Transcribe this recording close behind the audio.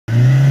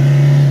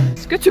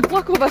que tu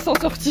crois qu'on va s'en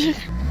sortir?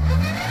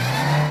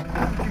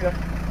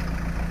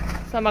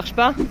 Ça marche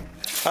pas?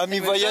 Amis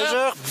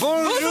voyageurs,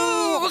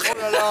 bonjour! Oh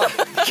là là,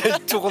 quelle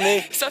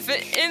tournée! Ça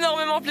fait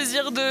énormément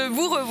plaisir de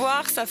vous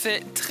revoir, ça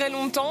fait très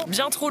longtemps,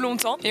 bien trop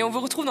longtemps, et on vous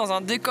retrouve dans un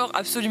décor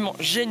absolument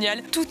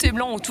génial. Tout est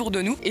blanc autour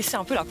de nous, et c'est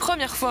un peu la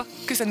première fois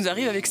que ça nous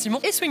arrive avec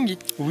Simon et Swinguy.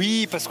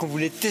 Oui, parce qu'on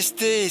voulait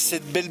tester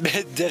cette belle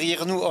bête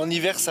derrière nous en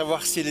hiver,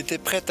 savoir si elle était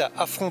prête à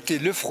affronter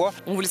le froid.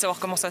 On voulait savoir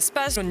comment ça se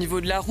passe au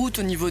niveau de la route,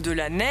 au niveau de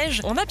la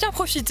neige. On a bien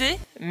profité,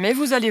 mais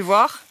vous allez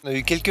voir. On a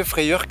eu quelques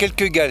frayeurs,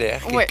 quelques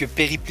galères, quelques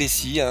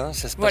péripléties, hein,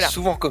 ça se passe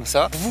souvent comme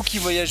ça. Vous qui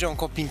voyagez en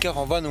camping-car,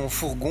 en van ou en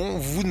fourgon,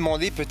 vous vous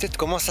demandez peut-être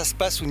comment ça se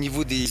passe au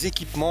niveau des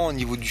équipements, au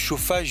niveau du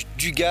chauffage,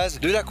 du gaz,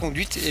 de la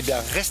conduite. Eh bien,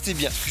 restez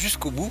bien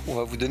jusqu'au bout, on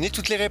va vous donner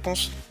toutes les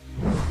réponses.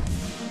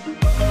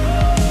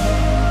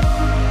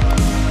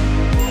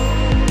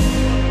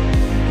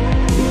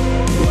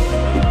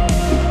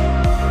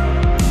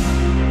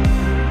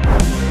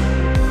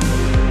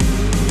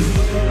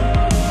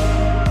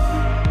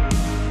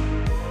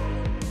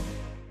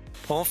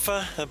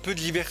 Enfin, un peu de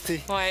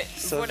liberté. Ouais,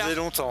 ça faisait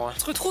longtemps. Hein. On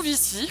se retrouve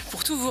ici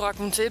pour tout vous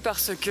raconter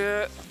parce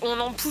que on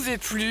n'en pouvait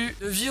plus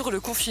de vivre le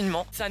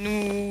confinement. Ça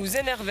nous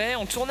énervait,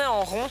 on tournait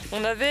en rond.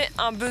 On avait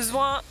un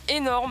besoin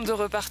énorme de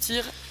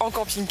repartir en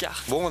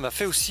camping-car. Bon, on a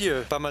fait aussi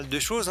pas mal de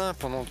choses hein,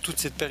 pendant toute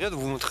cette période. On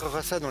vous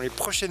montrera ça dans les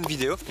prochaines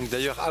vidéos. Donc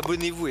d'ailleurs,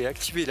 abonnez-vous et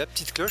activez la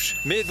petite cloche.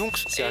 Mais donc,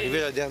 c'est arrivé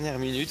à la dernière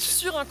minute.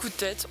 Sur un coup de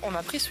tête, on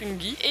a pris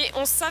Swinguy et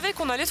on savait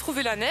qu'on allait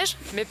trouver la neige,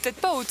 mais peut-être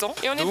pas autant.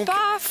 Et on n'est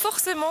pas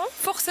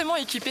forcément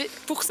équipé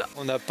pour ça.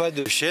 On n'a pas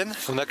de chaîne,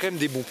 on a quand même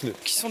des bons pneus.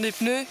 Qui sont des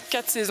pneus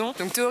 4 saisons,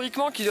 donc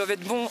théoriquement qui doivent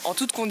être bons en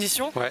toutes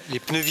conditions. Ouais, les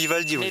pneus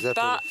Vivaldi, on les appelle.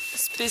 Mais pas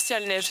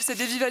spécial neige. C'est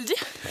des Vivaldi?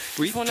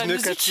 Oui, pneus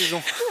 4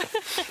 saisons.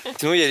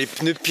 Sinon, il y a les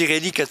pneus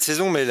Pirelli 4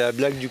 saisons, mais la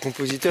blague du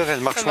compositeur,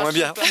 elle marche moins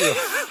bien.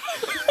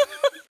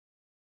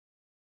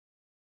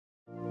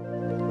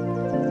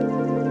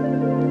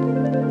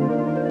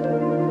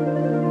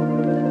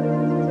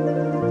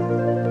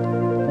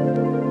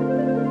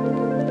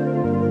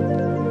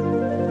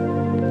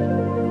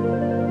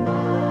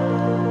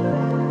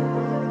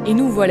 Et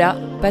nous voilà,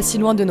 pas si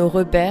loin de nos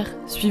repères,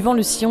 suivant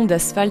le sillon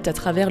d'asphalte à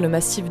travers le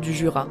massif du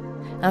Jura.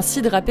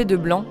 Ainsi drapés de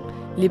blanc,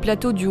 les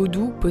plateaux du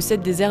Haut-Doubs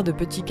possèdent des airs de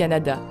petit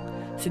Canada.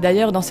 C'est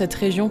d'ailleurs dans cette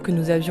région que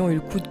nous avions eu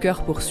le coup de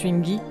cœur pour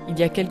Swinguy il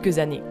y a quelques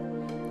années.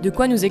 De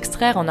quoi nous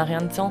extraire en un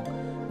rien de temps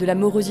de la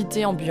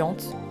morosité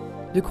ambiante,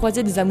 de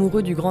croiser des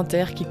amoureux du grand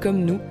air qui,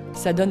 comme nous,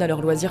 s'adonnent à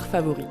leurs loisirs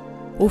favoris.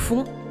 Au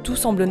fond, tout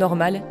semble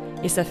normal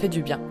et ça fait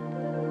du bien.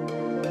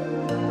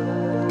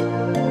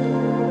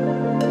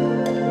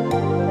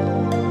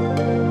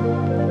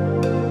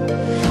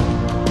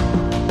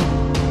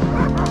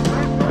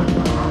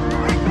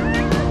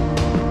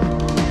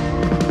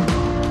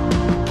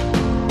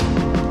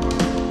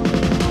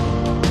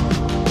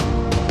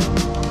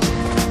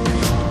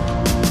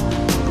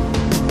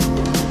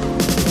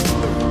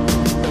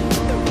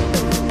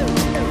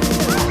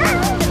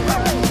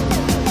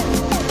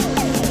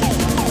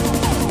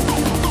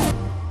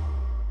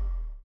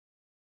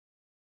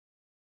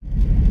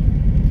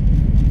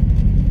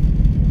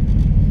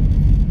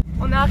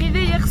 On est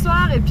arrivé hier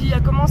soir et puis il a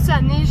commencé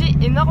à neiger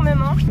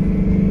énormément.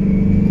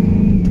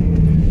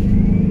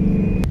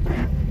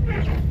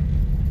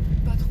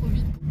 Pas trop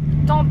vite.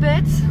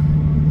 Tempête.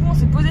 On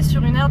s'est posé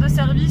sur une aire de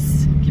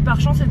service qui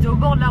par chance était au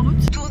bord de la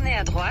route. Tournez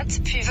à droite,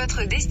 puis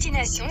votre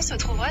destination se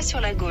trouvera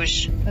sur la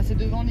gauche. Là, c'est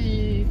devant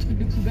les trucs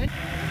de poubelle.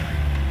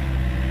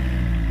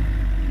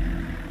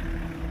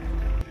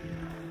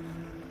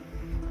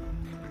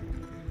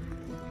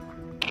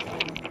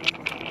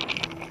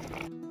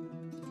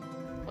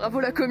 Bravo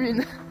la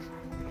commune.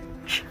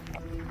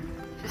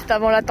 Juste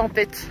avant la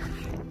tempête.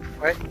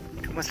 Ouais,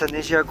 il commence à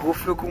neiger à gros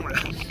flocons là.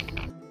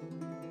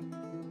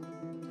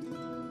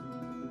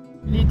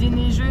 Les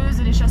déneigeuses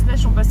et les chasse-neige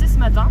sont passées ce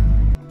matin.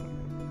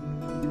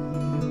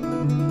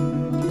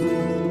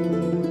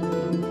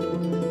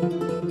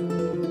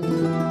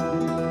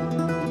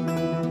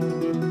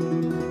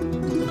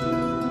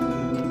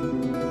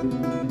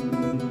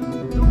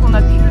 Donc on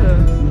a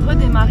pu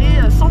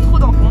redémarrer sans trop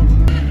d'encombre.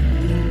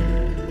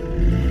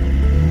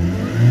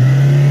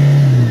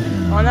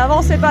 En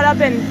avant, c'est pas la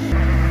peine.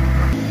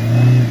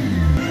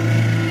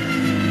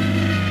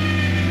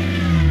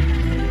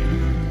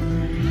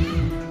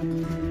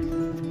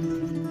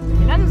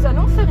 Et là, nous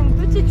allons faire une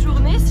petite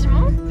journée,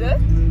 Simon, de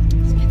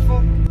ski de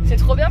fond. C'est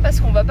trop bien parce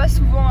qu'on va pas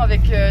souvent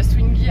avec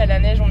Swinguy à la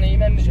neige, on n'est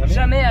même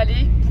jamais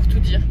allé pour tout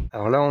dire.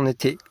 Alors là, on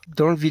était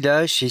dans le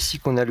village, c'est ici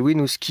qu'on a loué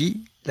nos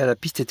skis. Là, la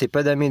piste était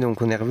pas damée,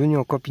 donc on est revenu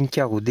en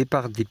camping-car au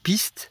départ des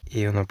pistes.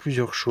 Et on a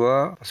plusieurs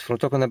choix. Ça fait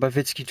longtemps qu'on n'a pas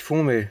fait de ski de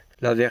fond, mais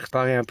la verte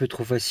paraît un peu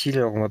trop facile.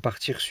 Alors on va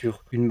partir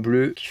sur une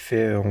bleue qui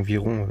fait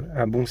environ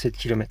un bon 7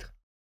 km.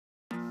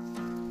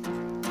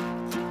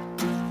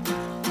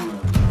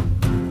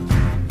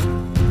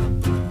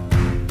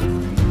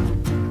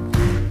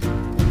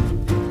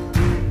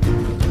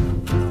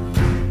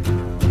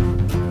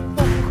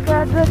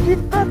 Pourquoi tu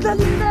pas de la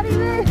ligne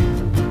d'arrivée?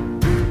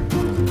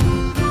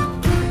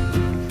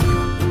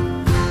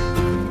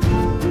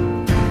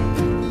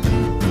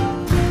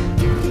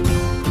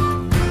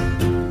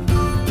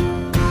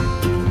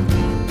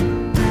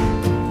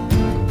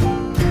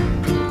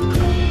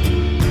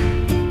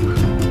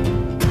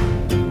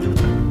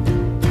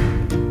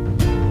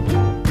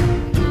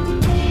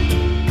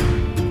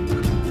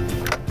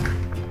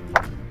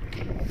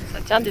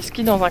 Tiens, des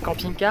skis dans un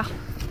camping-car.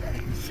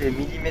 C'est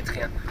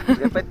millimétré, hein. Il ne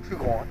va pas être plus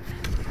grand. Hein.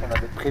 On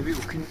n'avait prévu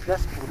aucune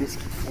place pour des skis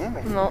de fond.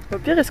 Mais... Non. Au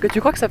pire, est-ce que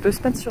tu crois que ça peut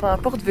se mettre sur un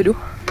porte-vélo?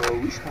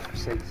 Oui, je pense que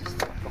ça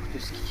existe, un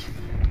porte-ski.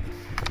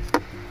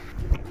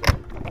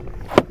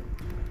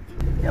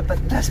 Il n'y a pas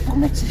de place pour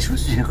mettre ses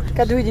chaussures.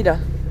 Cadeau, il dit là.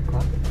 Quoi?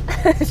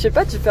 Je sais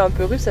pas, tu fais un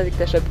peu russe avec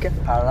ta chapka.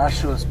 Ah, la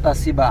chose,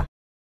 passez bas.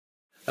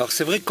 Alors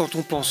c'est vrai que quand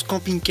on pense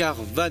camping-car,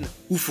 van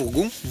ou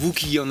fourgon, vous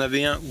qui en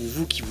avez un ou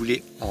vous qui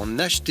voulez en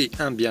acheter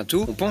un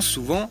bientôt, on pense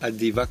souvent à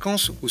des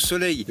vacances au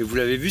soleil. Mais vous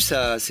l'avez vu,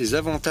 ça a ses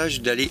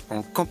avantages d'aller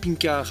en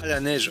camping-car à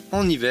la neige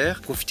en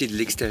hiver, profiter de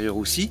l'extérieur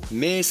aussi,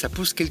 mais ça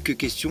pose quelques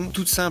questions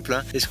toutes simples.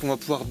 Hein. Est-ce qu'on va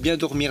pouvoir bien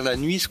dormir la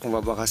nuit? Est-ce qu'on va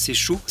avoir assez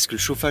chaud? Est-ce que le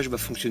chauffage va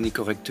fonctionner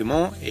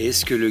correctement? Et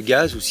est-ce que le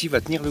gaz aussi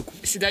va tenir le coup?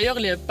 C'est d'ailleurs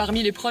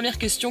parmi les premières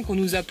questions qu'on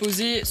nous a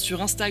posées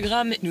sur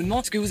Instagram. Ils nous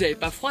demandent est-ce que vous n'avez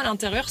pas froid à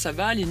l'intérieur? Ça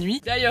va les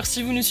nuits? D'ailleurs,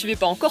 si vous ne suivez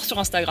pas encore sur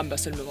Instagram, bah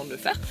c'est le moment de le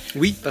faire.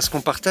 Oui, parce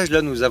qu'on partage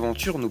là nos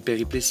aventures, nos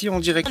péripléties en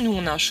direct. Nous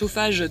on a un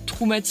chauffage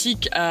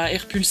traumatique à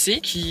air pulsé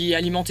qui est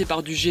alimenté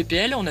par du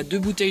GPL. On a 2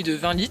 bouteilles de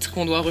 20 litres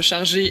qu'on doit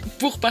recharger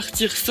pour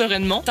partir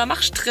sereinement. Ça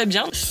marche très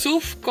bien,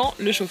 sauf quand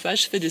le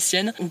chauffage fait des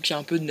siennes ou qu'il y a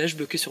un peu de neige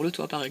bloquée sur le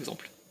toit par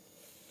exemple.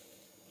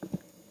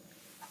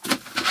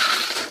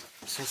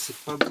 Ça c'est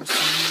pas bon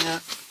signe.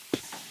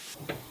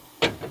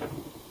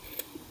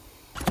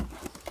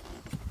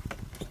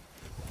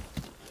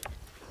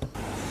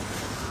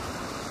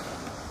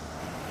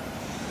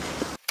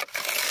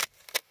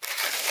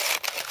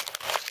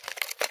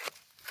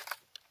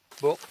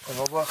 Bon, on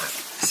va voir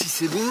si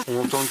c'est bon.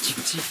 On entend un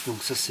tic-tic,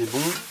 donc ça c'est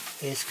bon.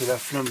 Est-ce que la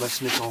flamme va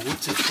se mettre en route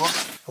cette fois?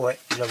 Ouais,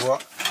 je la vois.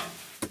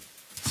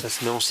 Ça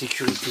se met en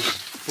sécurité.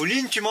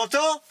 Pauline, tu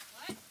m'entends?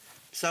 Ouais.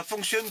 Ça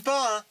fonctionne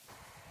pas, hein?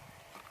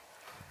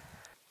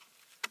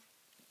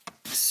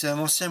 C'est un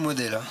ancien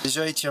modèle. Hein.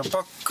 Déjà, il tient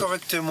pas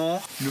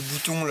correctement. Le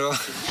bouton là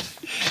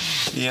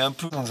est un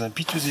peu dans un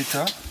piteux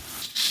état.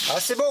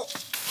 Ah, c'est bon!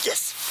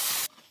 Yes!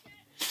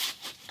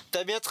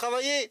 T'as bien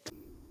travaillé!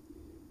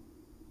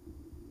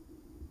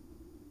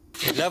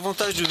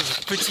 L'avantage de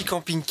notre petit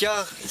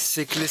camping-car,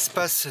 c'est que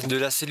l'espace de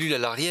la cellule à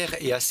l'arrière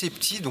est assez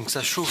petit, donc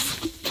ça chauffe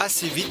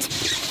assez vite.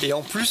 Et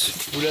en plus,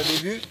 vous l'avez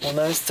vu, on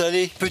a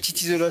installé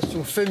petite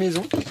isolation fait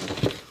maison.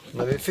 On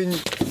avait fait une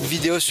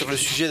vidéo sur le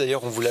sujet,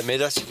 d'ailleurs on vous la met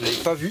là si vous ne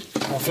l'avez pas vu.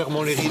 En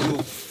fermant les rideaux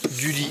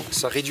du lit,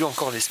 ça réduit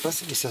encore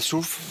l'espace et ça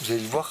chauffe, vous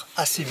allez le voir,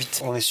 assez vite.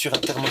 On est sur un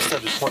thermostat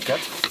de 3-4.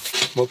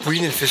 Bon,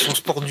 Pauline, elle fait son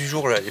sport du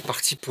jour là, elle est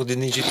partie pour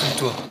déneiger tout le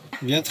toit.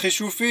 Bien très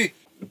chauffé.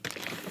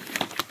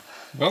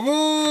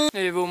 Bravo! Il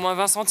y avait au moins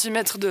 20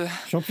 cm de...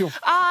 Champion.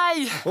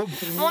 Aïe! Oh,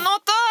 mon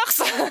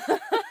entorse!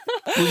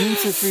 Pauline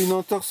s'est fait une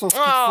entorse en ski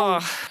de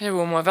Oh, fond. il y avait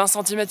au moins 20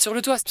 cm sur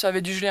le toit, ça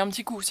avait dû geler un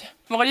petit coup aussi.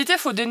 En réalité, il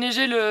faut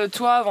déneiger le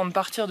toit avant de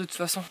partir de toute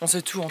façon. On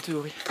sait tout en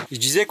théorie. Je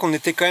disais qu'on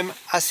était quand même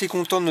assez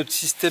content de notre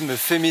système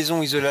fait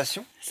maison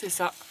isolation. C'est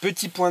ça.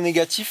 Petit point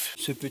négatif,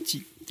 ce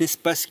petit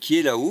espace qui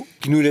est là-haut,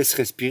 qui nous laisse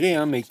respirer,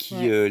 hein, mais qui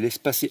laisse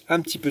passer un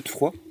petit peu de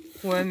froid.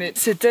 Ouais, mais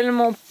c'est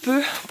tellement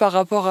peu par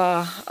rapport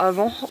à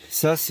avant.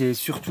 Ça, c'est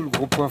surtout le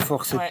gros point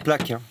fort, cette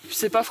plaque. Hein.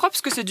 C'est pas froid parce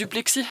que c'est du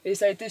plexi. Et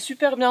ça a été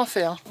super bien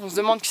fait. Hein. On se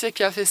demande qui c'est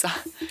qui a fait ça.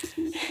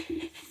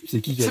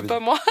 C'est qui a C'est pas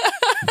moi.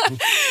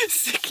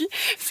 C'est qui?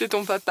 C'est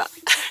ton papa.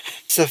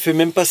 Ça fait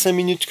même pas 5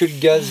 minutes que le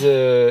gaz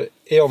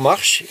est en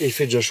marche et il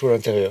fait déjà chaud à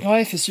l'intérieur.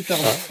 Ouais, il fait super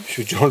bien. Je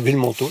vais déjà enlever le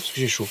manteau parce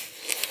que j'ai chaud.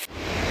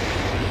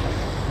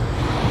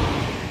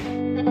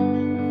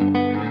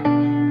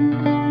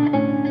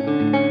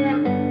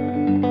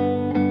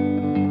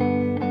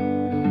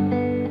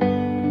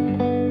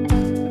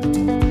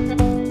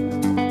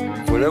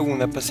 Là où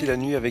on a passé la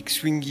nuit avec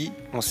Swinguy,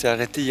 on s'est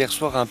arrêté hier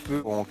soir un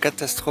peu en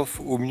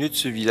catastrophe au milieu de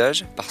ce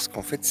village parce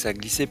qu'en fait ça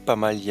glissait pas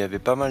mal, il y avait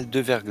pas mal de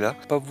verglas,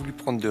 pas voulu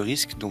prendre de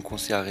risques donc on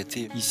s'est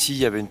arrêté ici, il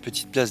y avait une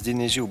petite place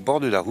déneigée au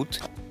bord de la route.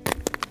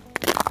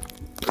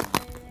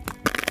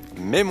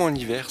 Même en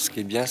hiver, ce qui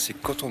est bien c'est que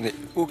quand on est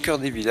au cœur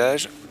des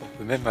villages, on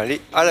peut même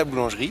aller à la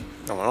boulangerie,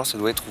 normalement ça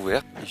doit être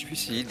ouvert et je vais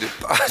essayer de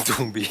pas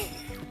tomber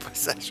au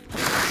passage.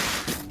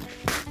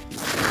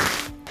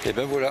 Et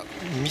ben voilà,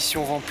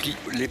 mission remplie,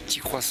 les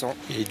petits croissants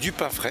et du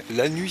pain frais.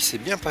 La nuit s'est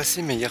bien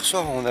passée, mais hier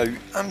soir on a eu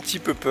un petit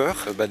peu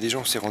peur. Déjà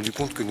on s'est rendu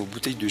compte que nos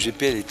bouteilles de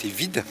GPL étaient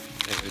vides,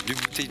 2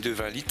 bouteilles de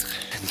 20 litres.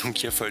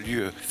 Donc il a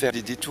fallu faire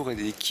des détours et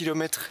des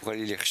kilomètres pour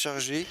aller les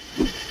recharger. «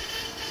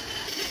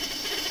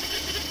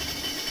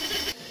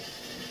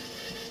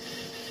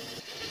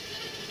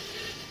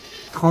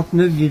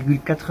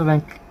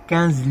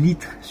 39,95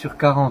 litres sur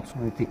 40.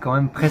 On était quand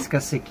même presque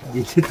à sec.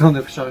 Il était temps de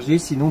recharger,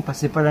 sinon on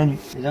passait pas la nuit.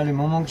 Et là, le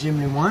moment que j'aime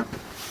le moins.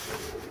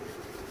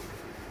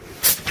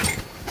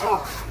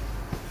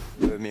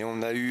 Mais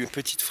on a eu une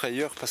petite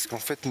frayeur parce qu'en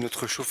fait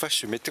notre chauffage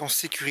se mettait en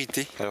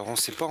sécurité. Alors on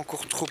sait pas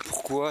encore trop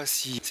pourquoi,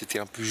 si c'était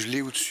un peu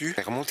gelé au-dessus.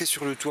 On est remonté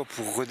sur le toit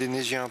pour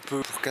redéneiger un peu,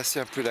 pour casser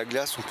un peu la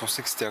glace. On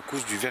pensait que c'était à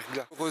cause du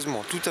verglas.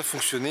 Heureusement, tout a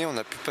fonctionné. On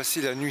a pu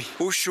passer la nuit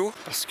au chaud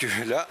parce que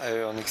là,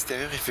 en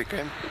extérieur, il fait quand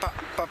même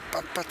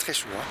pas très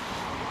chaud. Hein.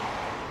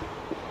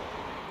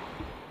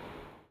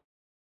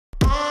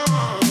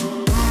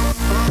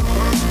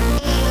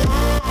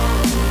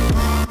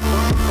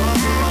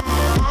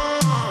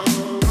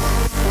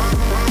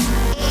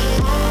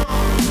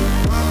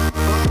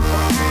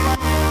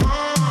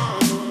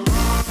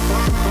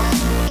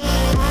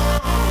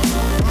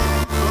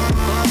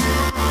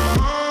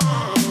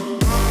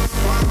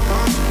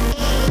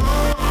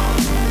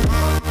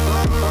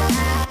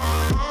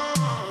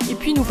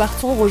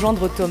 partons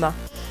rejoindre Thomas.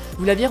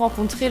 Vous l'aviez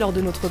rencontré lors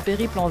de notre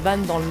périple en van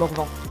dans le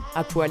Morvan,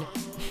 à poil.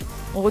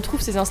 On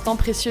retrouve ces instants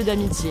précieux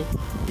d'amitié,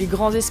 les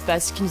grands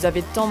espaces qui nous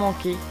avaient tant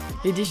manqué,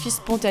 les défis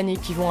spontanés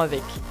qui vont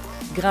avec.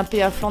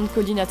 Grimper à flanc de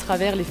colline à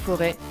travers les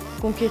forêts,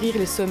 conquérir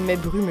les sommets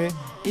brumeux,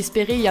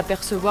 espérer y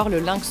apercevoir le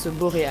lynx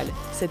boréal,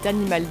 cet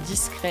animal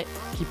discret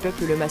qui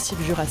peuple le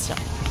massif jurassien.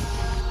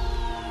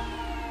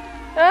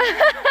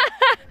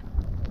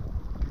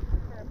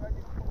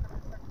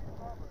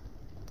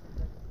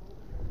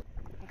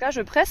 Donc là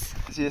je presse.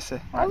 Vas-y, essaie.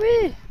 Ouais. Ah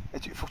oui.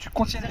 Il faut que tu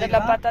contiennes les de la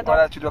grains. pâte à dents.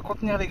 Voilà, tu dois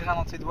contenir les grains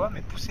dans tes doigts,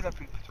 mais pousser la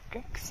plus vite.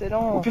 Okay.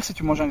 Excellent. Au pire, si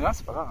tu manges un grain,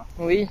 c'est pas grave.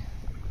 Oui,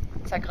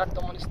 ça gratte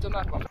dans mon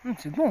estomac quoi.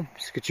 C'est bon.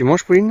 Ce que tu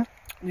manges, Pauline?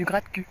 Du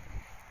gratte-cul.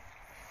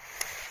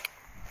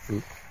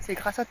 Oui. C'est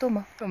grâce à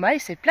Thomas. Thomas,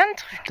 il sait plein de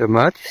trucs.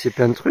 Thomas, tu sais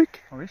plein de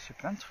trucs? Oui, c'est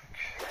plein de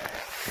trucs.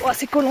 Oh,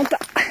 c'est Koh-Lanta.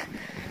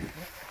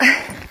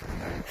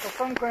 Ça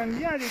ressemble quand même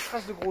bien à des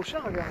traces de gros chats,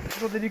 regarde. C'est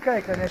toujours délicat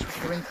avec la neige pour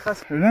trouver une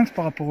trace. Le lynx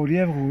par rapport au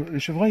lièvre ou le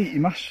chevreuil,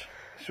 il marche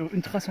sur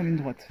une trace en ligne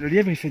droite. Le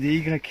lièvre, il fait des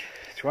Y,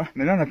 tu vois.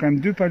 Mais là, on a quand même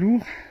deux pas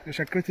lourds de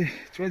chaque côté.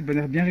 Tu vois, de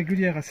manière bien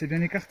régulière, assez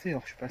bien écartée.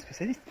 Alors, je suis pas un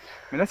spécialiste.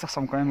 Mais là, ça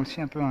ressemble quand même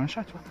aussi un peu à un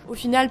chat, tu vois. Au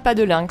final, pas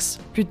de lynx,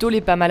 plutôt les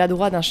pas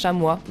maladroits d'un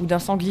chamois ou d'un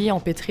sanglier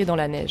empêtré dans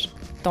la neige.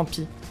 Tant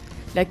pis.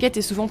 La quête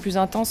est souvent plus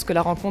intense que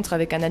la rencontre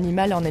avec un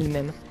animal en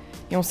elle-même.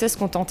 Et on sait se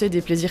contenter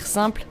des plaisirs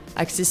simples,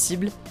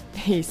 accessibles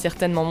et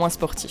certainement moins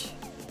sportifs.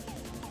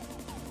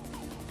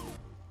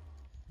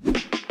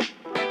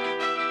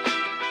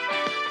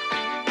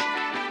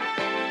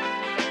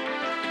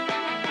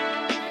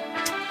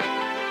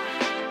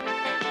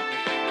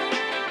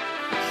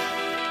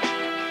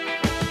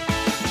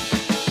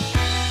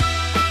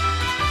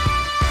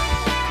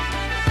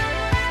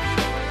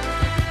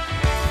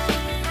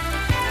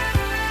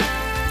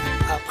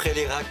 Après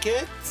les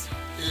raquettes,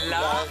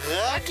 La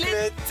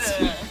raclette.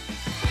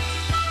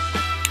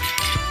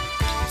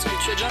 Est-ce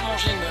que tu as déjà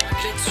mangé une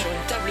raclette sur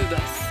une table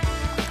basse?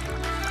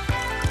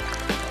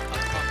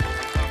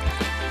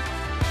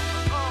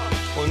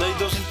 on arrive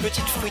dans une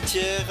petite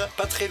fruitière,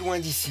 pas très loin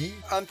d'ici.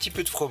 Un petit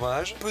peu de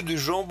fromage, un peu de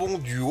jambon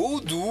du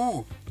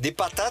haut-doux, des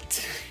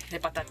patates. Des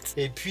patates.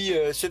 Et puis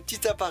ce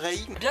petit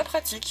appareil, Bien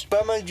pratique.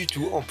 pas mal du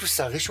tout. En plus,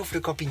 ça réchauffe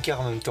le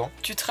camping-car en même temps.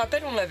 Tu te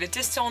rappelles, on l'avait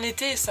testé en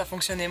été et ça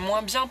fonctionnait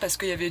moins bien parce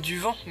qu'il y avait du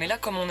vent. Mais là,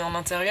 comme on est en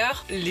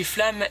intérieur, les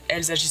flammes,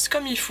 elles agissent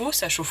comme il faut,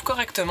 ça chauffe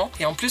correctement.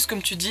 Et en plus,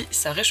 comme tu dis,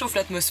 ça réchauffe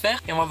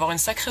l'atmosphère et on va avoir une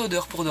sacrée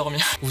odeur pour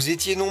dormir. Vous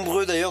étiez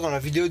nombreux d'ailleurs dans la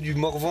vidéo du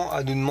Morvan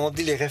à nous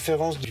demander les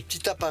références du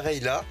petit appareil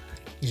là.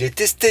 Il est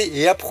testé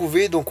et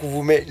approuvé, donc on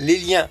vous met les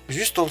liens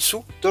juste en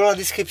dessous dans la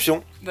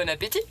description. Bon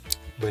appétit.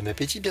 Bon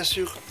appétit bien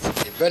sûr.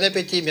 Et bon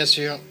appétit, bien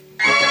sûr.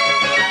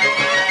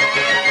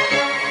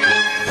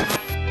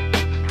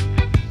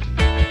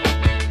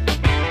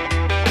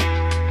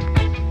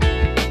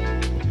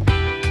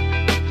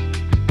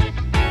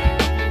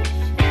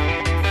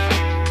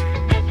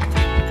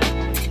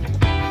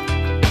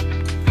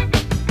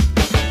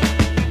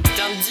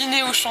 C'est un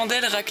dîner aux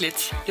chandelles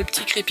raclette. Le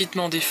petit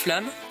crépitement des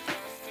flammes.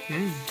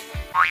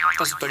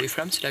 Enfin, c'est pas les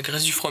flammes, c'est la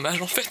graisse du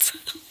fromage en fait.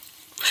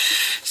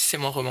 C'est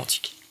moins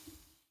romantique.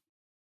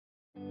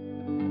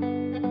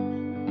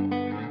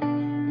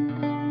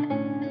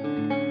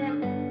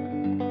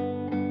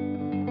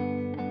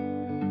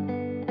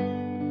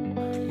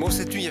 Bon,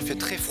 cette nuit il a fait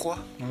très froid,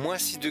 moins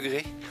 6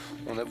 degrés.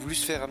 On a voulu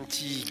se faire un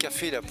petit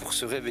café là pour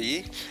se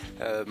réveiller,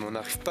 mais on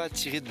n'arrive pas à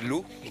tirer de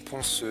l'eau. On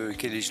pense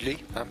qu'elle est gelée,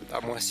 hein, à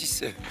moins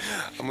 6,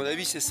 à mon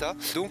avis c'est ça.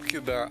 Donc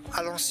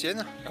à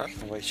l'ancienne, hein,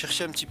 on va aller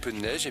chercher un petit peu de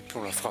neige et puis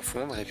on la fera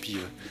fondre et puis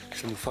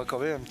ça nous fera quand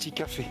même un petit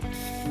café.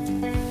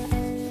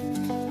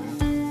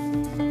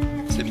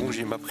 C'est bon,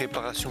 j'ai ma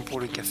préparation pour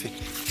le café.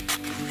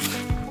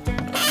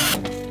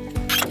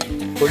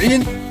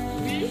 Pauline?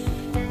 Oui.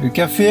 Le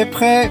café est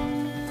prêt.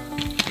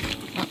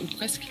 Ah, ou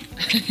presque.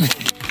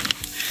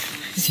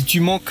 Si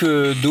tu manques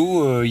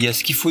d'eau, il y a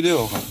ce qu'il faut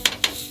dehors.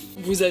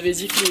 Vous avez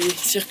dit que les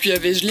circuits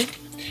avaient gelé.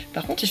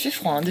 Par contre, il fait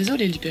froid, hein.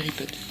 Désolé les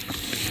péripotes.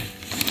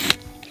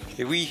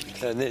 Et oui,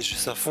 la neige,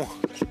 ça fond.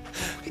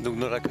 Donc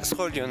dans la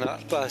casserole, il n'y en a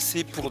pas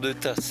assez pour 2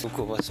 tasses. Donc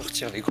on va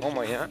sortir les grands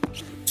moyens.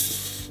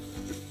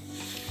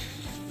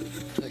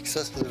 Avec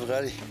ça, ça devrait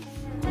aller.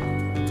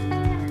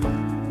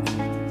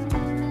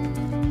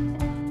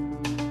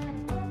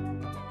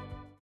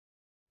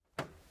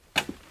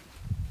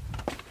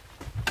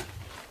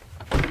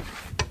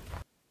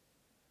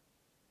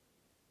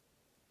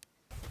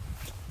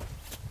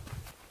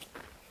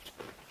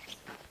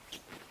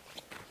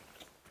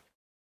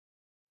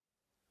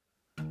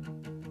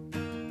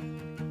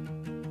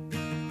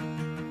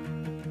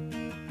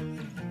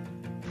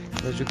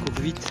 Là je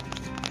cours vite,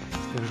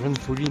 je vais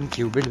rejoindre Pauline qui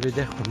est au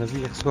belvédère qu'on a vu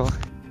hier soir.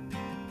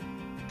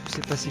 Tout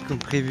s'est passé comme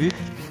prévu.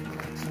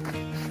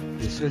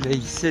 Le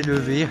soleil s'est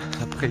levé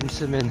après une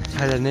semaine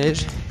à la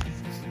neige.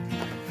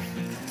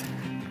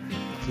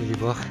 Vous allez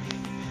voir,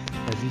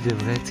 la vue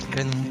devrait être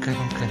canon.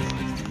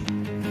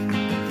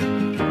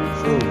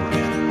 Oh,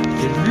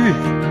 quelle vue!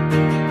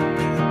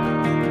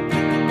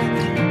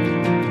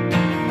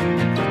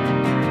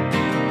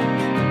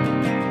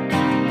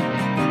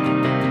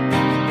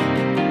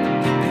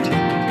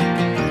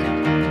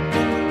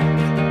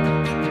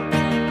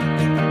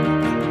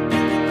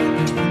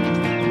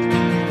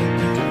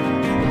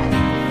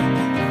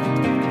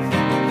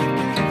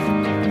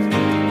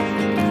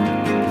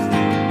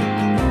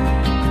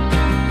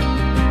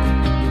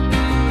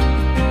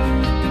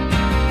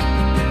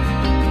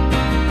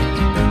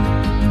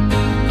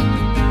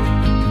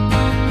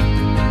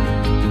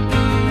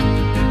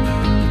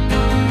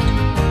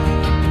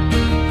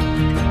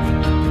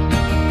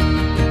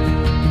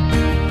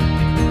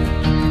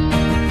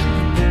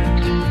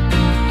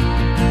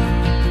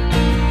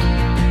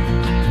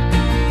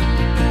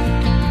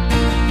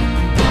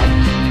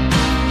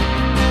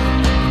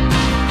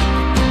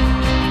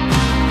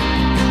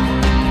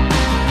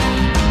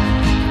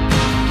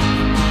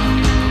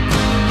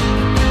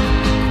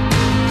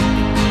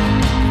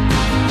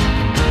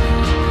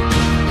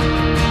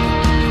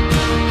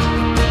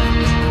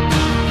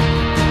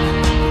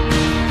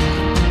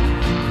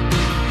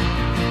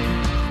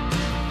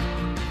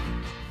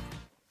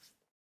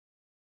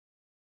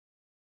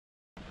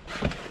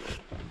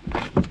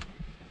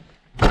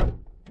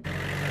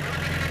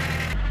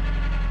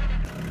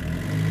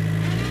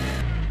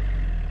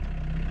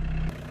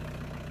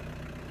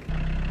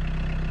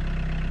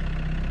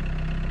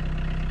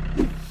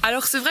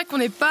 Alors c'est vrai qu'on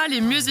n'est pas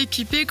les mieux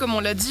équipés, comme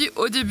on l'a dit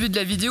au début de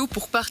la vidéo,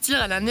 pour partir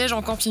à la neige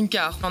en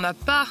camping-car. On n'a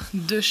pas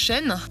de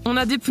chaîne, on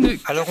a des pneus.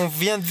 Alors on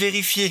vient de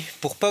vérifier,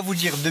 pour pas vous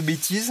dire de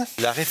bêtises,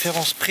 la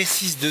référence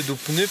précise de nos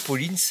pneus,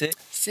 Pauline, c'est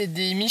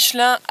des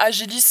Michelin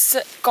Agilis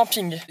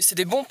Camping. C'est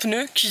des bons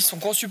pneus qui sont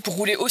conçus pour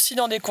rouler aussi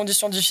dans des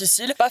conditions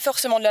difficiles, pas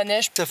forcément de la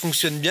neige. Ça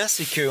fonctionne bien,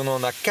 c'est qu'on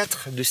en a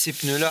 4 de ces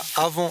pneus-là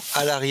avant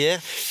à l'arrière.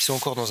 Ils sont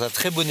encore dans un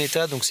très bon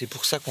état, donc c'est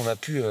pour ça qu'on a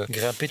pu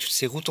grimper toutes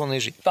ces routes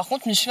enneigées. Par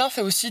contre, Michelin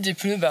fait aussi des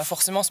pneus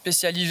forcément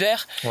spécial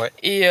hiver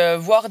et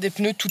voire des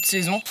pneus toute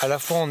saison. À la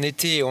fois en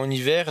été et en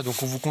hiver,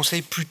 donc on vous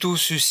conseille plutôt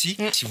ceux-ci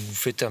si vous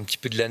faites un petit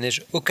peu de la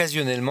neige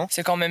occasionnellement.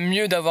 C'est quand même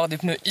mieux d'avoir des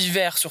pneus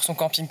hiver sur son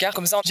camping-car,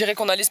 comme ça on dirait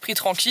qu'on a l'esprit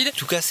tranquille. En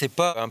tout cas, c'est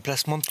pas un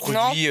placement de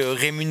produit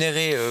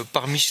rémunéré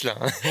par Michelin,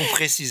 on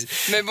précise.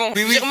 Mais bon,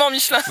 virement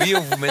Michelin. Oui,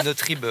 on vous met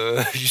notre RIB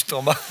juste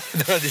en bas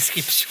dans la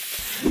description.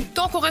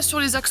 Tant qu'on reste sur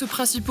les axes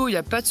principaux, il n'y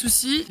a pas de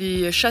souci.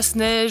 Les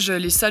chasse-neige,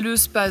 les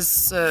saleuses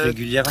passent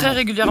très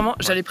régulièrement.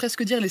 J'allais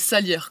presque dire les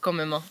salières quand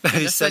même. Hein.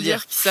 Les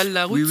salières qui salent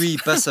la route. Oui,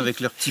 ils passent avec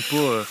leur petit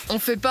pot. On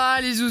fait pas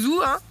les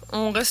zouzous, hein.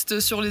 On reste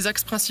sur les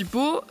axes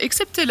principaux.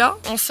 Excepté là,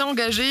 on s'est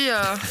engagé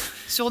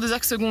sur des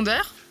axes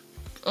secondaires.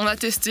 On a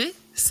testé.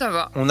 Ça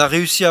va. On a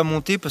réussi à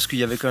monter parce qu'il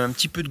y avait quand même un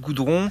petit peu de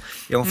goudron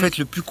et en fait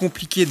le plus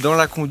compliqué dans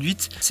la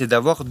conduite c'est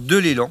d'avoir de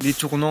l'élan. Les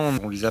tournants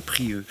on les a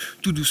pris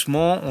tout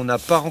doucement, on n'a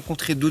pas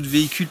rencontré d'autres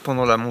véhicules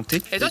pendant la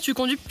montée. Et toi tu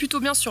conduis plutôt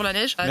bien sur la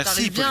neige.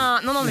 Merci.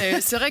 Bien... Non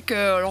mais c'est vrai que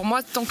alors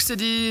moi tant que c'est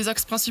des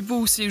axes principaux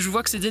où je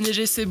vois que c'est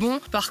déneigé c'est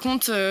bon. Par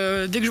contre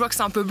dès que je vois que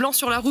c'est un peu blanc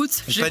sur la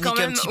route, j'ai quand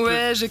même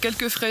j'ai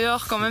quelques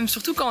frayeurs quand même,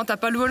 surtout quand t'as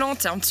pas le volant,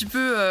 t'es un petit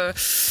peu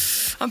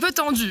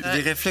tendu.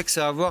 Des réflexes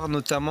à avoir,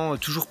 notamment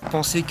toujours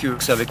penser que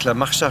c'est avec la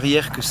marche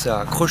arrière que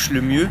ça accroche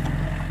le mieux.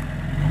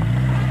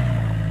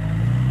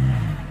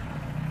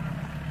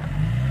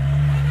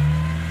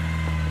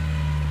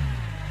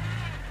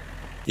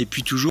 Et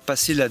puis toujours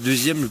passer la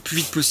deuxième le plus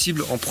vite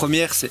possible. En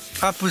première, c'est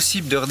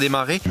impossible de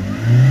redémarrer.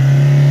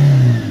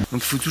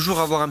 Donc il faut toujours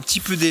avoir un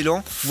petit peu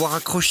d'élan, pouvoir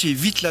accrocher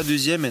vite la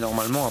deuxième et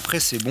normalement après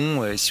c'est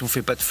bon, et si on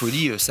fait pas de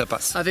folie, ça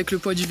passe. Avec le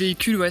poids du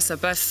véhicule, ouais ça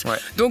passe. Ouais.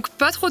 Donc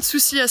pas trop de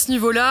soucis à ce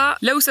niveau-là.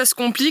 Là où ça se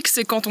complique,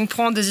 c'est quand on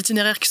prend des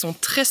itinéraires qui sont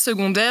très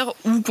secondaires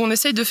ou qu'on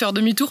essaye de faire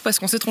demi-tour parce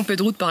qu'on s'est trompé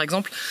de route par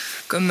exemple,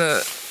 comme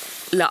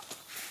là.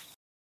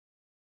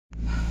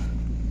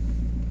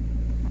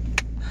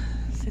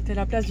 C'était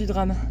la place du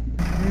drame.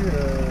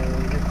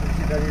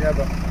 D'aller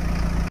là-bas.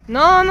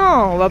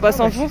 Non, on va pas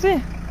s'enfoncer.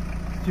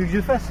 Tu veux que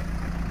je fasse?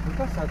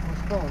 Ça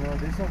accroche pas, on est en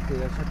descente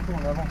et à chaque fois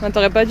on avance.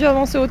 T'aurais pas dû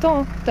avancer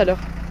autant tout à l'heure.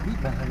 Oui,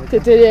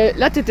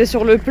 là t'étais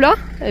sur le plat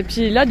et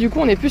puis là du coup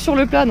on est plus sur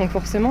le plat donc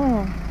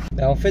forcément...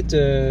 En fait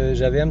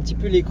j'avais un petit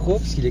peu les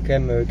crocs parce qu'il est quand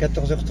même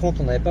 14h30,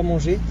 on n'avait pas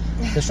mangé.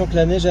 Sachant que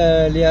la neige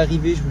allait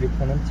arriver, je voulais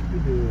prendre un petit peu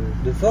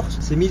de force.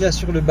 C'est mis là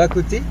sur le bas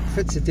côté. En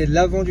fait c'était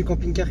l'avant du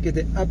camping-car qui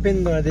était à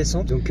peine dans la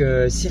descente. Donc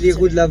si les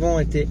roues de l'avant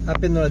étaient à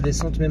peine dans la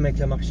descente, même avec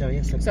la marche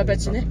arrière ça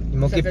patinait. Il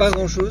manquait pas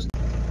grand chose.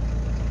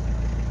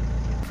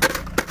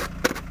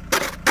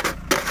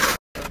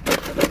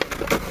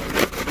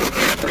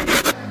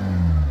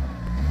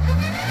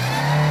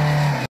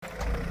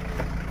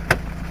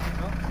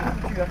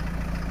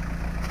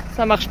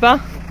 Ça marche pas.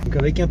 Donc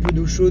avec un peu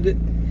d'eau chaude.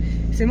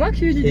 C'est moi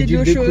qui ai eu l'idée de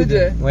l'eau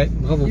chaude. Ouais,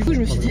 bravo. Du coup je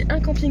me suis dit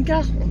un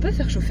camping-car, on peut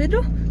faire chauffer de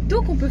l'eau.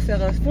 Donc on peut faire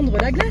fondre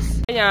la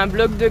glace. Il y a un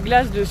bloc de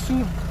glace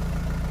dessous.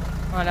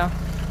 Voilà.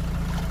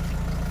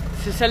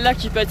 C'est celle-là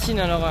qui patine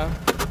alors.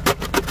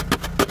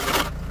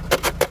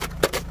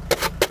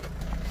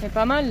 C'est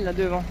pas mal là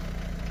devant.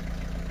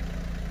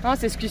 Ah,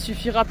 c'est ce qui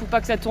suffira pour pas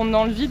que ça tourne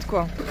dans le vide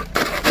quoi.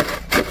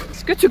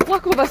 Est-ce que tu crois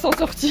qu'on va s'en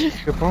sortir?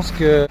 Je pense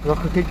que il va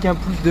falloir que quelqu'un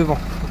pousse devant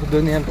pour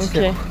donner un petit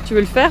Ok. Tu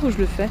veux le faire ou je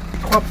le fais?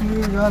 3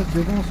 pneus là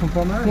devant sont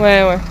pas mal.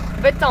 Ouais.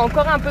 En fait t'as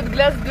encore un peu de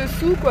glace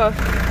dessous quoi.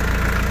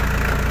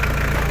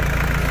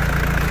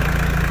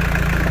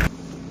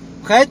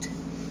 Prête?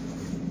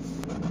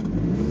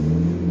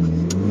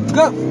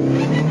 Go!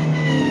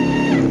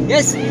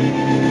 Yes!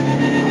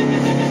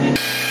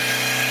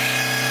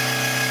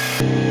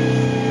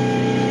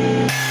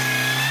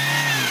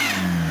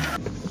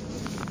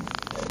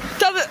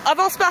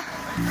 Avance pas.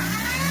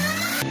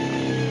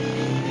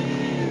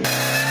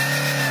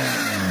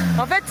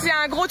 En fait s'il y a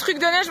un gros truc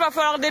de neige va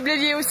falloir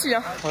déblayer aussi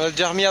hein. On l'a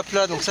déjà remis à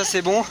plat donc ça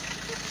c'est bon.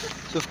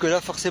 Sauf que là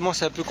forcément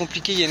c'est un peu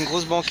compliqué, il y a une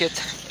grosse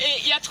banquette.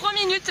 Et il y a 3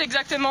 minutes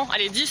exactement,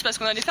 allez 10 parce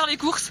qu'on allait faire les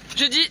courses.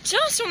 Je dis tiens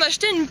si on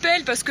achetait une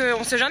pelle parce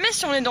qu'on sait jamais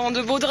si on est dans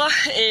de beaux draps.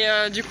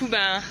 Et du coup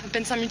à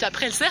peine 5 minutes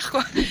après elle sert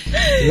quoi.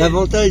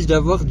 L'avantage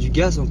d'avoir du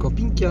gaz en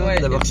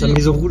camping-car, d'avoir sa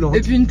maison roulante.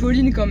 Et puis une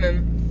Pauline quand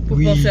même. Pour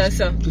penser à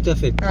ça. Tout à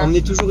fait.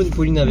 Emmenez toujours une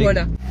Pauline avec.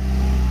 Voilà.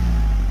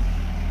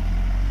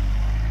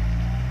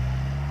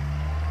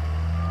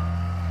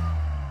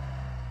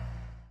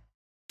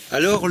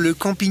 Alors le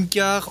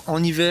camping-car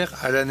en hiver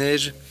à la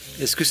neige,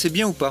 est-ce que c'est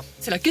bien ou pas?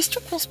 C'est la question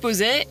qu'on se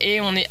posait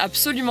et on est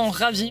absolument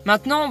ravis.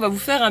 Maintenant on va vous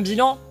faire un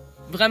bilan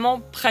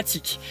vraiment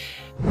pratique.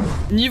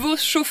 Niveau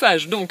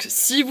chauffage, donc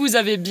si vous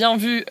avez bien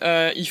vu,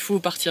 il faut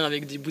partir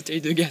avec des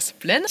bouteilles de gaz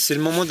pleines. C'est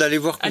le moment d'aller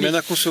voir combien on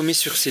a consommé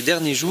sur ces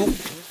derniers jours.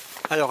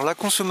 Alors la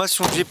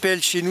consommation de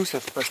GPL chez nous,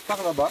 ça se passe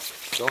par là-bas,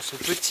 dans ce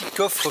petit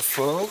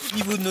coffre-fort. Au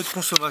niveau de notre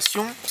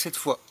consommation, cette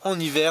fois en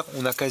hiver,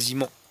 on a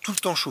quasiment tout le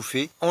temps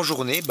chauffé, en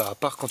journée, à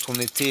part quand on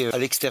était à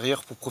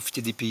l'extérieur pour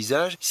profiter des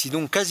paysages.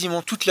 Sinon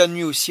quasiment toute la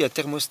nuit aussi à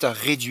thermostat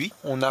réduit.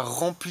 On a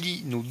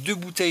rempli nos 2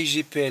 bouteilles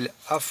GPL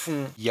à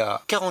fond il y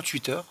a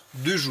 48 heures,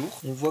 2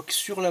 jours. On voit que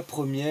sur la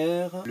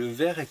première, le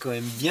verre est quand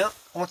même bien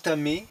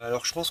entamé.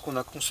 Alors je pense qu'on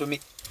a consommé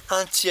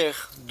un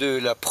tiers de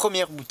la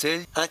première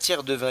bouteille, un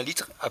tiers de 20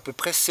 litres, à peu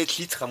près 7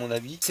 litres à mon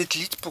avis, 7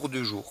 litres pour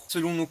 2 jours.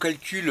 Selon nos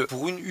calculs,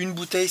 pour une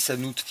bouteille, ça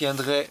nous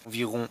tiendrait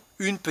environ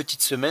une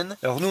petite semaine.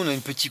 Alors nous, on a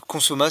une petite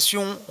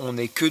consommation, on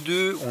n'est que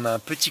 2, on a un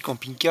petit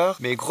camping-car,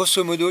 mais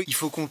grosso modo, il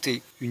faut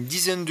compter une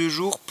dizaine de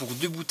jours pour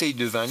 2 bouteilles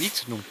de 20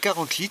 litres, donc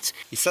 40 litres.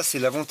 Et ça, c'est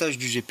l'avantage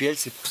du GPL,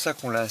 c'est pour ça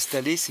qu'on l'a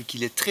installé, c'est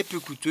qu'il est très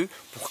peu coûteux.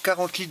 Pour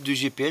 40 litres de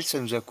GPL,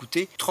 ça nous a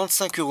coûté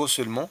 35 €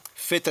 seulement.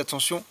 Faites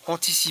attention,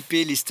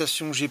 anticipez les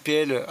stations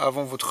GPL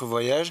avant votre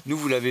voyage. Nous,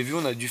 vous l'avez vu,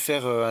 on a dû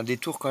faire un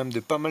détour quand même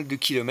de pas mal de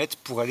kilomètres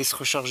pour aller se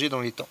recharger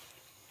dans les temps.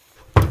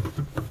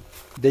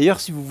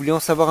 D'ailleurs, si vous voulez en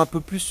savoir un peu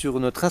plus sur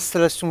notre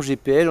installation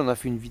GPL, on a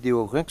fait une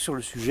vidéo rien que sur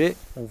le sujet,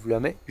 on vous la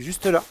met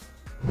juste là.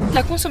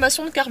 La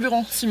consommation de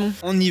carburant, Simon.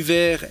 En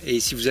hiver, et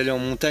si vous allez en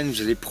montagne,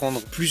 vous allez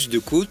prendre plus de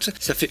côtes,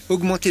 ça fait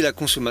augmenter la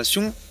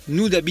consommation.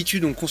 Nous,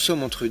 d'habitude, on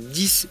consomme entre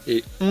 10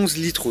 et 11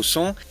 litres au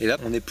 100, et là,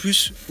 on est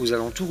plus aux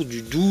alentours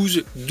du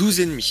 12,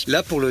 12,5.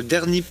 Là, pour le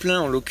dernier plein,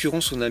 en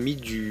l'occurrence, on a mis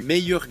du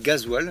meilleur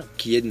gasoil,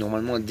 qui aide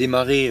normalement à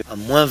démarrer à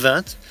moins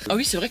 20. Ah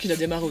oui, c'est vrai qu'il a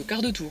démarré au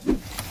quart de tour.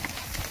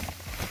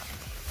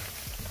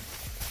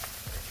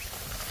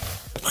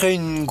 Après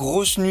une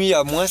grosse nuit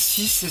à moins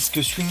 6, c'est ce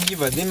que Swinguy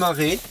va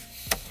démarrer.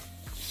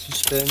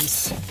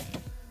 Suspense.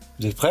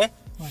 Vous êtes prêts?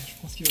 Ouais,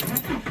 je pense qu'il va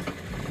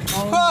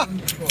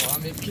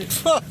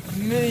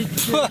mais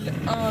quel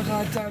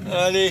inratable.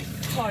 Allez,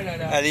 Oh là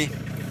là. allez.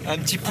 Un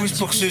petit pouce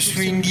pour ce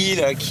Swinguy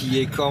là qui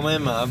est quand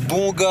même un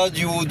bon gars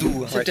du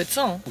haut-doux. C'est peut-être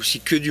ça. Hein. Aussi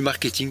que du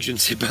marketing, je ne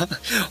sais pas.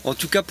 En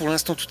tout cas, pour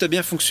l'instant, tout a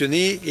bien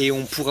fonctionné et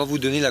on pourra vous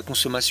donner la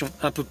consommation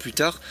un peu plus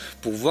tard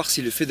pour voir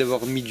si le fait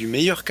d'avoir mis du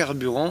meilleur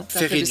carburant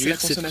fait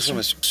réduire cette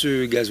consommation.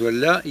 Ce gasoil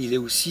là, il est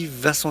aussi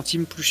 20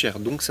 centimes plus cher,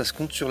 donc ça se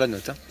compte sur la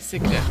note. Hein. C'est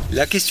clair.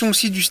 La question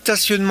aussi du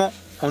stationnement.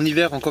 En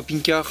hiver, en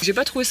camping-car. J'ai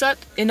pas trouvé ça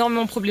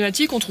énormément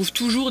problématique. On trouve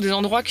toujours des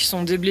endroits qui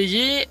sont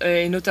déblayés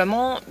et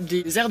notamment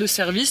des aires de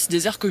service,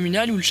 des aires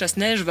communales où le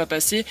chasse-neige va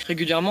passer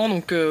régulièrement,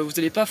 donc vous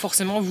n'allez pas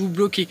forcément vous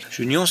bloquer.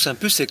 Je nuance un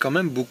peu, c'est quand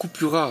même beaucoup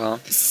plus rare. Hein.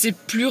 C'est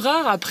plus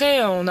rare,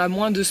 après on a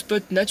moins de spots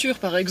nature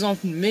par exemple,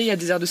 mais il y a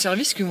des aires de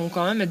service qui vont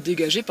quand même être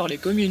dégagées par les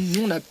communes.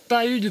 Nous on n'a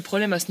pas eu de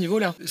problème à ce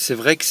niveau-là. C'est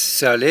vrai que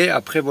ça allait,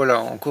 après voilà,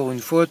 encore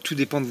une fois, tout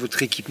dépend de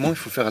votre équipement, il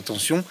faut faire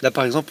attention. Là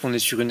par exemple, on est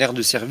sur une aire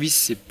de service,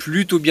 c'est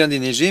plutôt bien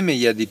déneigé, mais il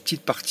y a des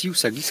petites parties où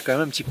ça glisse quand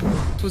même un petit peu.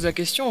 Je pose la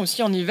question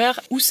aussi en hiver,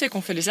 où c'est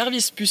qu'on fait les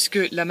services, puisque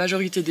la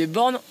majorité des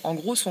bornes en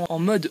gros sont en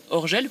mode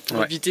hors gel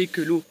pour éviter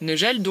que l'eau ne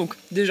gèle. Donc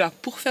déjà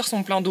pour faire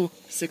son plein d'eau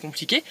c'est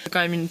compliqué. C'est quand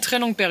même une très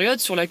longue période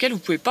sur laquelle vous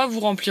pouvez pas vous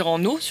remplir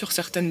en eau sur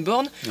certaines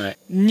bornes,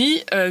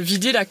 ni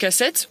vider la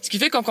cassette. Ce qui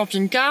fait qu'en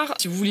camping-car,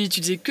 si vous voulez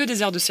utiliser que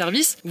des aires de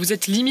service, vous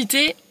êtes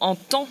limité en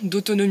temps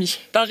d'autonomie.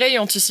 Pareil,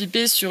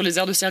 anticipez sur les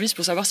aires de service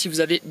pour savoir si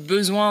vous avez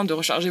besoin de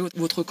recharger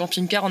votre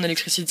camping-car en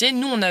électricité.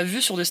 Nous on a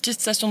vu sur des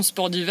stations de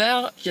sport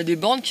d'hiver qu'il y a des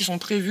bornes qui sont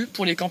prévues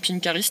pour les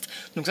camping-caristes.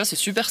 Donc ça c'est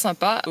super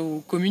sympa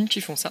aux communes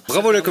qui font ça.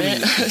 Bravo la commune.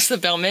 Ça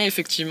permet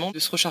effectivement de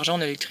se recharger en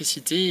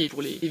électricité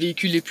pour les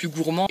véhicules les plus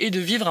gourmands et de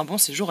vivre un bon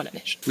séjour à la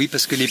neige. Oui,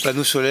 parce que les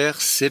panneaux solaires,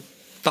 c'est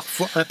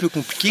parfois un peu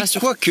compliqué,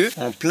 quoique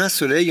en plein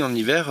soleil en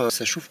hiver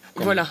ça chauffe.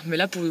 Voilà, mais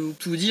là pour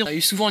tout vous dire, il y a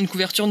eu souvent une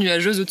couverture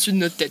nuageuse au-dessus de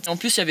notre tête. En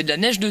plus il y avait de la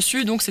neige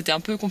dessus, donc c'était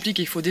un peu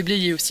compliqué, il faut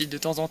déblayer aussi de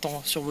temps en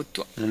temps sur votre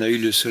toit. On a eu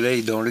le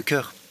soleil dans le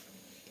cœur.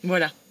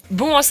 Voilà.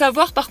 Bon à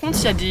savoir par contre,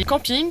 il y a des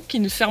campings qui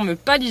ne ferment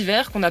pas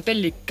l'hiver, qu'on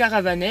appelle les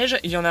caravanes-neige.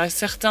 Il y en a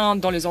certains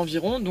dans les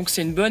environs, donc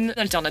c'est une bonne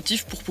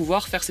alternative pour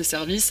pouvoir faire ses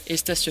services et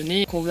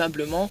stationner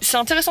convenablement. C'est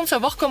intéressant de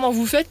savoir comment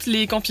vous faites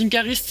les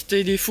camping-caristes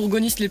et les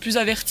fourgonnistes les plus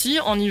avertis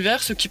en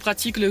hiver, ceux qui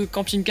pratiquent le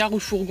camping-car ou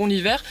le fourgon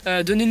l'hiver.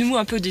 Donnez-nous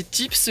un peu des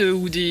tips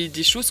ou des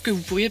choses que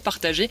vous pourriez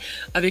partager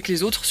avec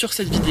les autres sur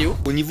cette vidéo.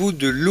 Au niveau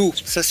de l'eau,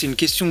 ça c'est une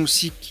question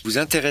aussi qui vous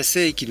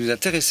intéressait et qui nous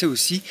intéressait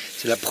aussi.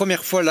 C'est la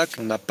première fois là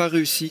qu'on n'a pas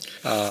réussi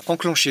à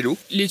enclencher l'eau.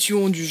 Les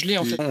tuyaux ont dû geler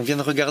en fait. On vient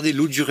de regarder,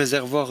 l'eau du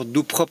réservoir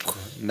d'eau propre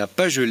n'a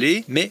pas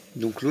gelé, mais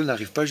donc l'eau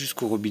n'arrive pas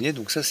jusqu'au robinet,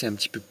 donc ça c'est un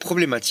petit peu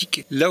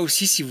problématique. Là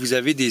aussi, si vous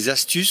avez des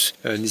astuces,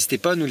 n'hésitez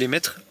pas à nous les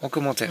mettre en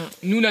commentaire.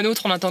 Nous la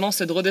nôtre, on a tendance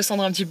c'est de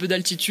redescendre un petit peu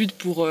d'altitude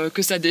pour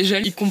que ça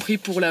dégèle, y compris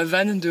pour la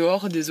vanne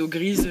dehors, des eaux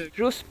grises.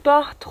 J'ose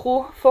pas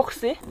trop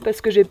forcer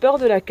parce que j'ai peur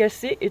de la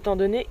casser étant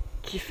donné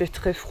qui fait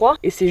très froid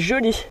et c'est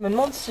joli. Je me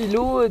demande si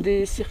l'eau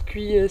des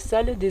circuits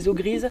sales, des eaux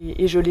grises,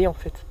 est gelée en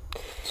fait.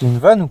 C'est une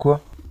vanne ou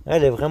quoi?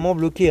 Elle est vraiment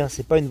bloquée, hein,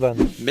 c'est pas une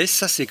vanne. Mais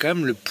ça, c'est quand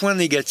même le point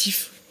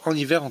négatif en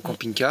hiver en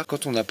camping-car.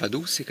 Quand on n'a pas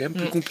d'eau, c'est quand même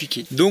plus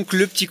compliqué. Donc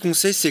le petit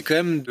conseil, c'est quand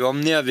même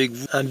d'emmener avec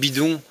vous un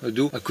bidon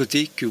d'eau à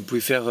côté que vous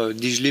pouvez faire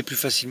dégeler plus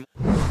facilement.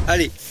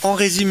 Allez, en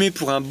résumé,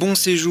 pour un bon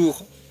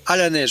séjour à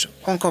la neige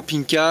en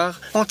camping-car,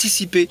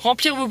 anticiper,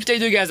 Remplir vos bouteilles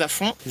de gaz à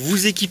fond.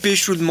 vous équiper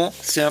chaudement,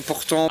 c'est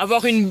important.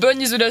 Avoir une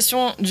bonne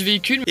isolation du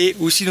véhicule. Et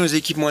aussi dans les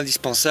équipements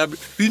indispensables,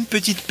 une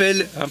petite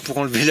pelle pour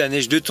enlever la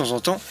neige de temps en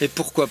temps. Et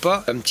pourquoi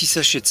pas un petit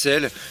sachet de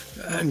sel,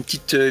 une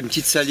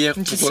petite salière,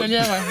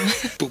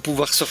 pour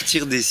pouvoir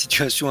sortir des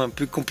situations un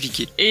peu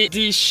compliquées. Et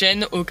des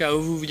chaînes au cas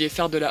où vous vouliez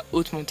faire de la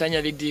haute montagne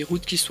avec des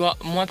routes qui soient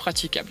moins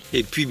praticables.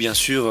 Et puis bien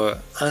sûr,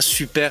 un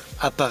super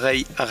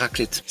appareil à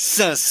raclette.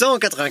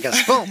 595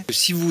 francs.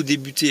 Si vous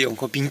débutez en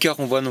camping-car,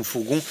 on voit nos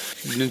fourgons,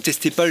 ne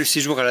testez pas le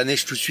séjour à la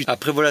neige tout de suite.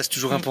 Après voilà, c'est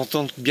toujours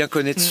important de bien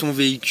connaître son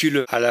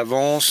véhicule à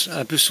l'avance,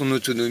 un peu son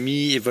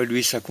autonomie,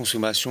 évaluer sa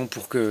consommation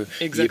pour qu'il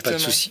n'y ait pas de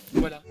soucis.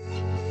 Voilà.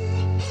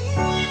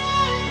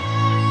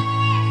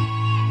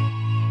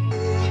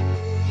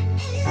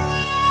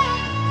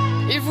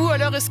 Et vous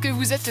alors, est-ce que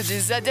vous êtes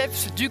des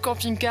adeptes du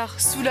camping-car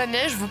sous la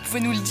neige? Vous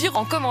pouvez nous le dire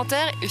en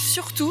commentaire, et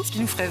surtout, ce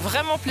qui nous ferait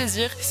vraiment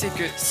plaisir, c'est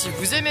que si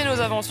vous aimez nos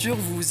aventures,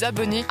 vous vous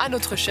abonnez à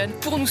notre chaîne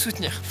pour nous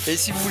soutenir. Et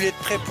si vous voulez être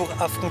prêt pour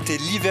affronter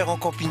l'hiver en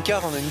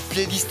camping-car, on a une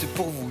playlist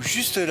pour vous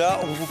juste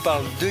là. On vous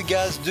parle de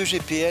gaz, de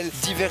GPL,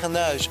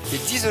 d'hivernage et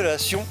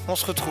d'isolation. On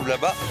se retrouve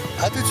là-bas.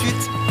 À tout de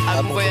suite.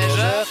 À bon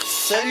voyageur.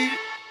 Salut.